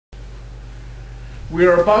We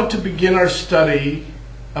are about to begin our study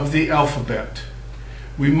of the alphabet.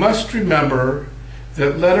 We must remember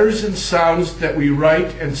that letters and sounds that we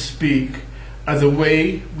write and speak are the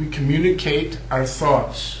way we communicate our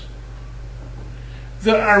thoughts.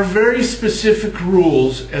 There are very specific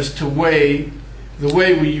rules as to the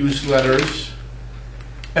way we use letters,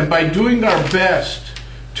 and by doing our best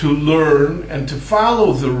to learn and to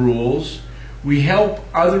follow the rules, we help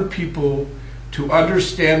other people to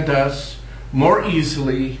understand us more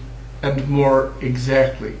easily and more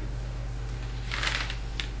exactly.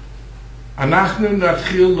 אנחנו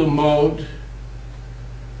נתחיל ללמוד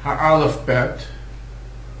האלף בית,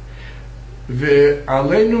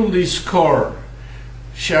 ועלינו לזכור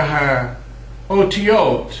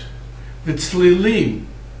שהאותיות וצלילים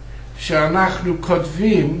שאנחנו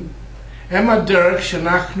כותבים הם הדרך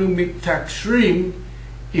שאנחנו מתקשרים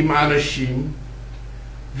עם אנשים,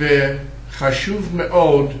 וחשוב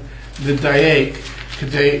מאוד לדייק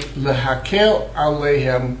כדי להקל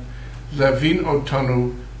עליהם להבין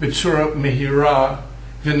אותנו בצורה מהירה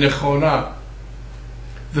ונכונה.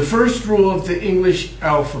 The first rule of the English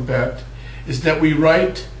alphabet is that we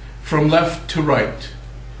write from left to right.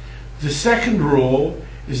 The second rule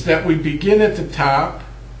is that we begin at the top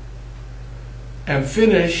and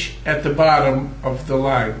finish at the bottom of the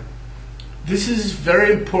line. This is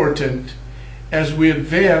very important as we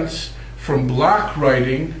advance from block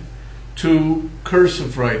writing to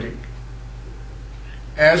cursive writing.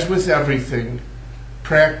 As with everything,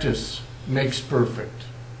 practice makes perfect.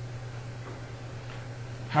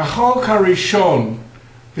 החוק הראשון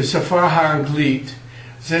בשפה האנגלית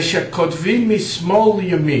זה שכותבים משמאל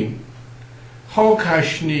לימין. חוק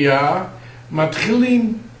השנייה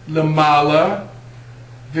מתחילים למעלה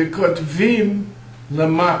וכותבים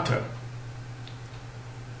למטה.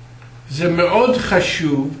 זה מאוד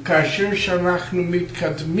חשוב כאשר שאנחנו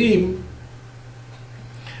מתקדמים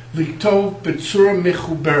לכתוב בצורה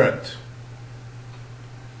מחוברת.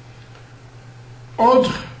 עוד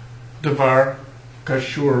דבר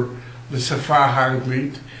קשור לשפה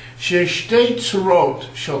האנגלית, שיש שתי צורות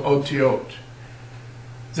של אותיות.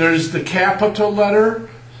 There's the capital letter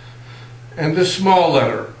and the small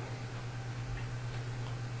letter.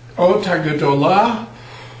 אות הגדולה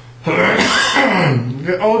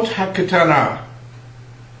ואות הקטנה.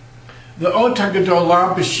 ואות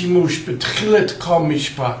הגדולה בשימוש בתחילת כל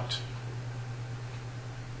משפט.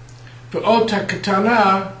 ואות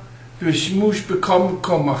הקטנה בשימוש בכל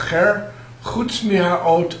מקום אחר חוץ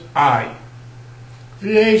מהאות I.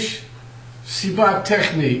 ויש סיבה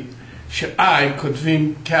טכנית ש-I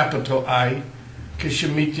כותבים capital I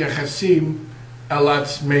כשמתייחסים אל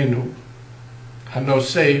עצמנו,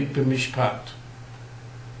 הנושא במשפט.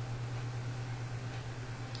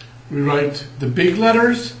 We write the big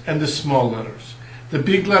letters and the small letters. The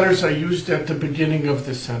big letters are used at the beginning of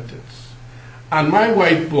the sentence. On my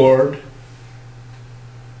whiteboard,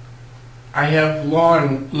 I have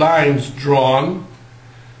long lines drawn.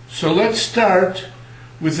 So let's start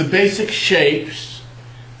with the basic shapes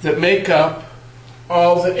that make up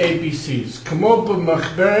all the ABCs. כמו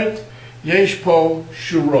במחברת, יש פה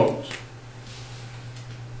שורות.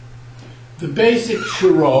 The basic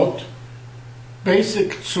שורות,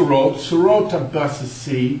 basic צורות, צורות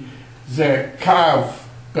הבסיסי, זה קו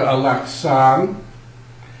באלכסון,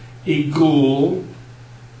 עיגול,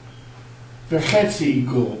 וחצי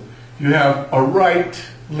עיגול. You have a right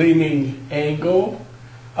leaning angle,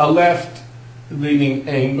 a left leaning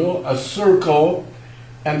angle, a circle,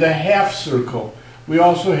 and a half circle. We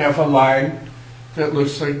also have a line that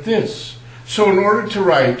looks like this. So in order to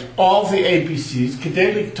write all the ABCs,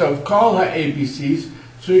 כדי לכתוב כל ה-ABCs,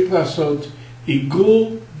 צריך לעשות עיגול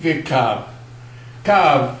וקו. קו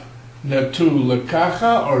נטול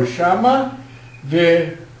לככה או שמה,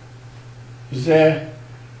 וזה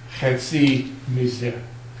חצי מזה.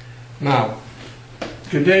 Now,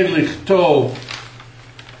 כדי לכתוב,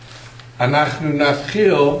 אנחנו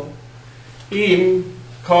נתחיל עם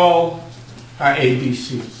כל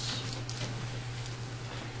ה-ABCs.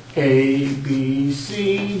 A, B, C,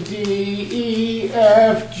 D, E,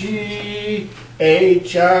 F, G,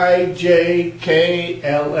 H, I, J, K,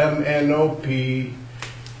 L, M, N, O, P.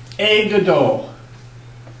 A גדול,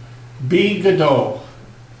 B גדול,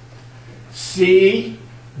 C,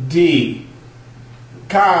 D.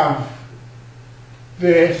 קו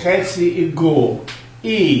וחצי עיגול, E,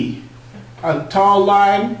 a tall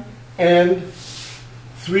line and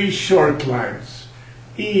 3 short lines.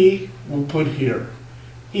 E we'll put here.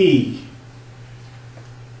 E,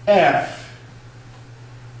 F,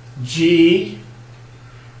 G,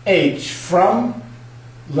 H, from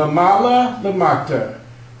למעלה למטה,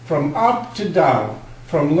 from up to down,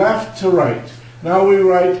 from left to right. Now we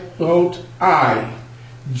write both I,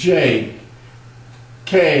 J,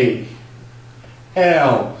 K,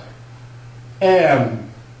 L, M,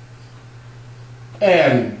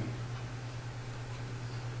 N,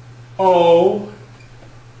 O,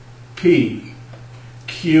 P,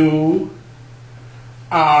 Q,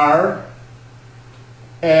 R,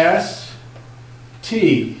 S,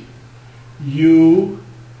 T, U,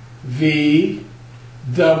 V,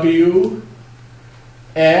 W,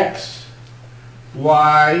 X,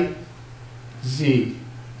 Y, Z.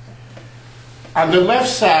 On the left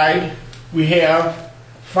side, we have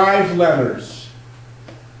 5 letters.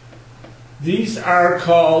 These are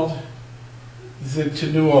called the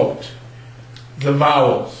tenuot, the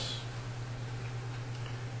vowels.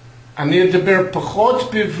 אני אדבר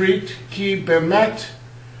פחות בעברית, כי באמת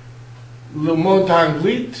ללמוד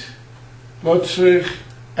אנגלית לא צריך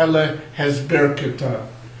אלא הסבר קטן.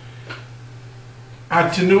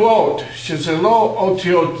 התנועות, שזה לא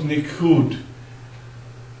אותיות ניקוד,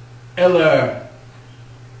 אלא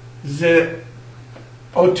זה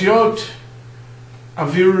אותיות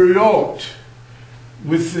אוויריות,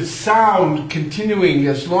 with the sound continuing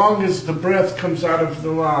as long as the breath comes out of the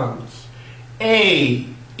lungs. A,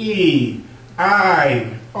 E, I,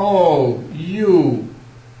 O, U.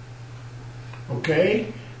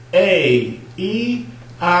 Okay? A, E,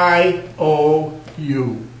 I, O,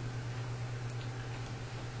 U.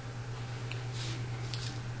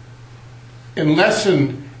 In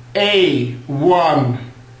lesson A1B,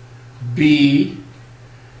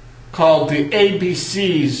 called the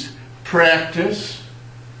ABCs practice,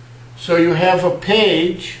 so you have a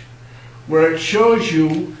page where it shows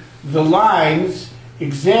you the lines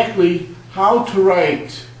exactly how to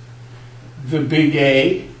write the big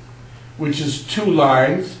A, which is 2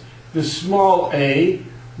 lines, the small a,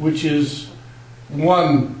 which is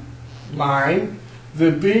 1 line,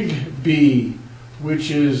 the big B, which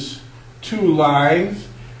is 2 lines,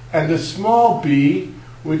 and the small b,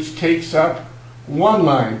 which takes up 1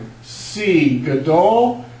 line. C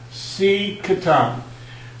gadol, C katan.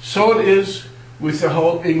 So it is with the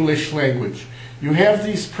whole English language. You have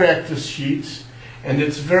these practice sheets, and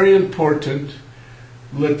it's very important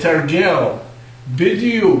לתרגל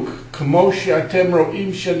בדיוק כמו שאתם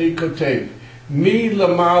רואים שאני כותב,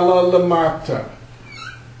 מלמעלה למטה.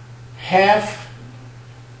 half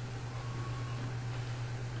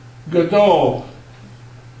גדול,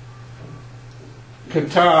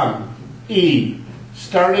 קטן, E,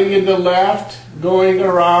 starting in the left, going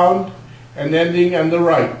around, and ending on the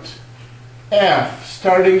right. F,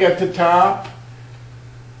 starting at the top,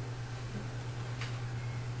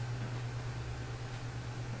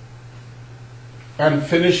 and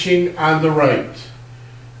finishing on the right.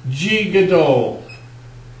 G gadol,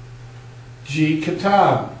 G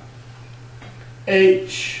katan,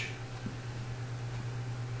 H,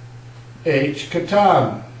 H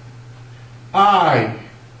katan, I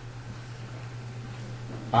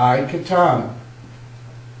katan,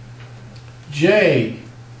 J,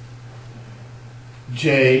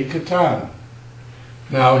 J katan.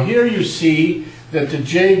 Now here you see that the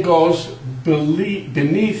J goes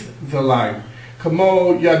beneath the line.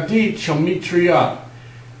 Kamo yadit shomitria.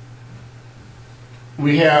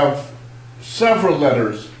 We have several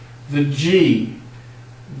letters, the G,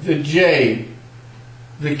 the J,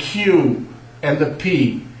 the Q, and the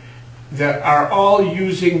P, that are all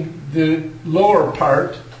using the lower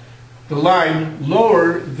part, the line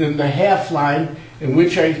lower than the half line in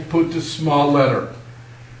which I put the small letter.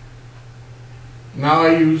 Now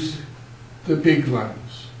I use the big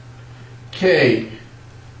lines. K,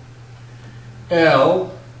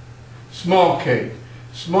 L, small k.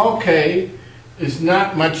 Small k is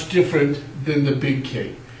not much different than the big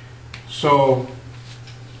K. So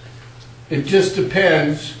it just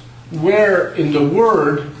depends where in the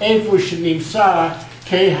word, איפה שנמצא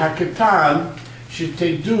K הקטן,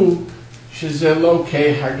 שתדעו שזה לא K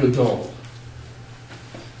הגדול.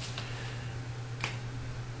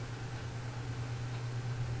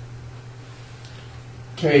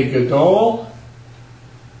 K גדול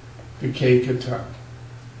ו-K קטן.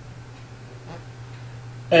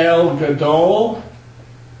 L גדול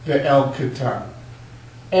ו-L קטן.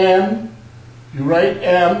 M, you write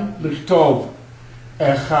M, לכתוב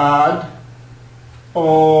אחד,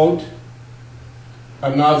 עוד,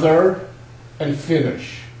 another, and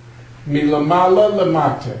finish. מלמעלה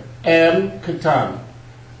למטה, M קטן.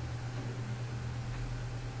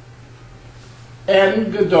 N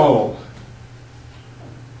גדול.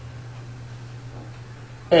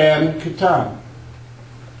 N קטן.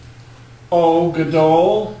 O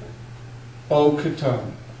גדול, O קטן.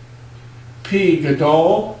 P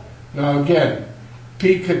גדול, now again, P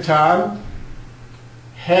קטן,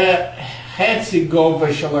 חצי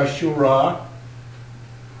גובה של השורה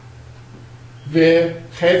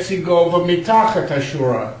וחצי גובה מתחת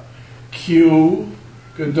השורה. Q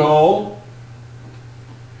גדול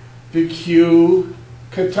ו-Q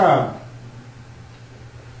קטן.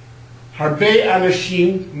 הרבה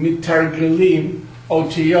אנשים מתרגלים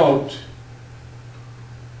אותיות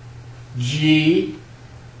G,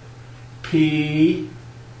 P,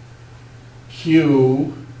 Q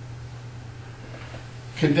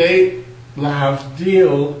כדי להבדיל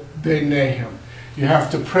ביניהם. You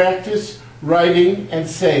have to practice writing and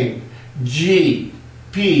saying G,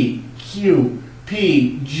 P, Q,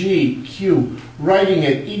 P, G, Q. Writing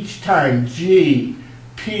it each time G,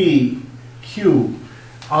 P, Q.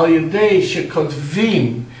 על ידי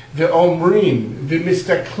שכותבים ואומרים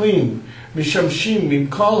ומסתכלים משמשים עם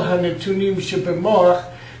כל הנתונים שבמוח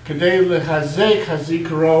כדי לחזק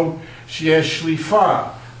הזיכרון שיש שליפה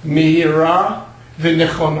מהירה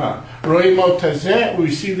ונכונה. רואים אותה זה?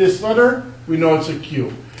 We see this letter, we know it's a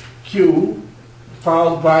Q. Q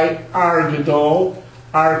followed by R גדול,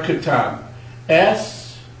 R קטן.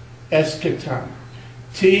 S, S קטן.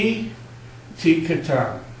 T, T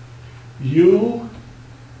קטן. U,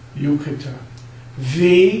 U קטן. V,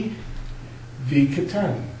 V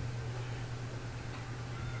קטן.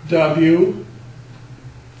 W,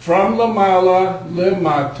 from למעלה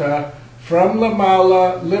למטה, from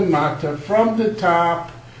למעלה למטה, from the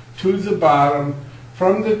top to the bottom,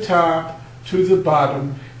 from the top to the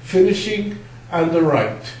bottom, finishing on the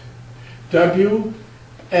right. W,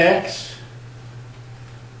 X,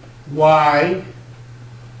 Y,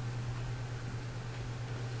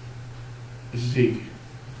 Z.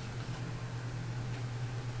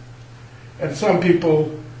 And some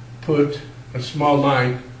people put a small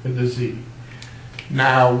line in the Z.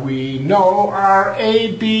 Now we know our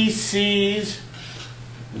ABCs.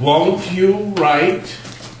 Won't you write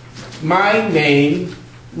my name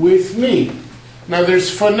with me? Now there's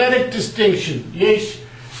phonetic distinction. יש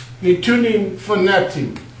נתונים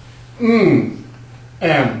פונטיים.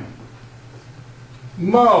 M.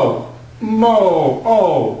 Mo. Mo.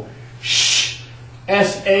 O. Sh.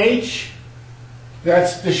 SH.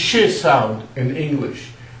 That's the sh sound in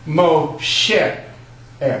English. Mo. She.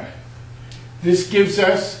 This gives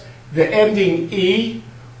us the ending E,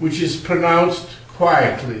 which is pronounced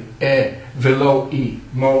quietly. Below E.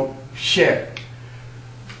 Mo. She.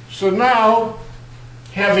 So now,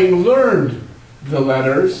 having learned the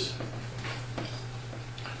letters,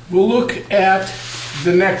 we'll look at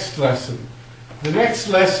the next lesson. The next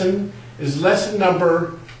lesson is lesson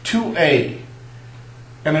number 2A,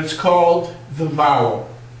 and it's called the vowel.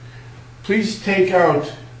 Please take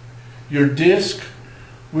out your disc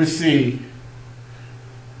with the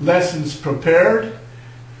lessons prepared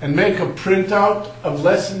and make a printout of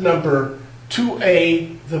lesson number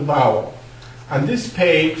 2A, the vowel. On this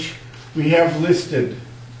page, we have listed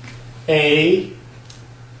A,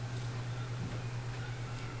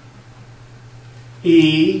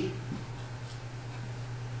 E,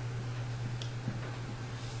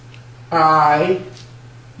 I,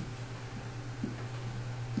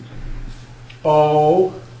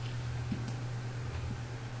 O,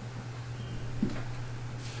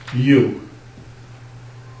 U.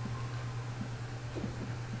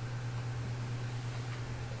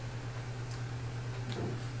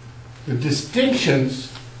 The distinctions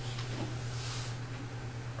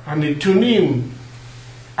הנתונים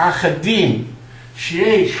אחדים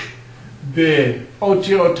שיש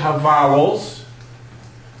באותיות vowels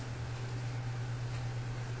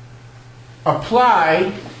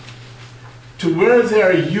apply to where they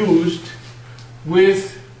are used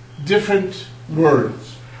with different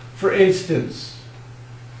words. For instance,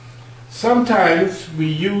 sometimes we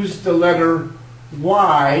use the letter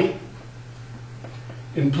Y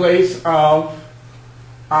in place of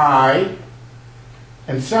I,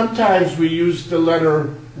 and sometimes we use the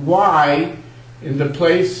letter Y in the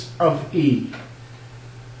place of E.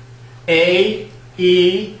 A,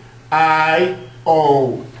 E, I,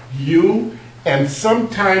 O, U, and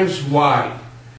sometimes Y.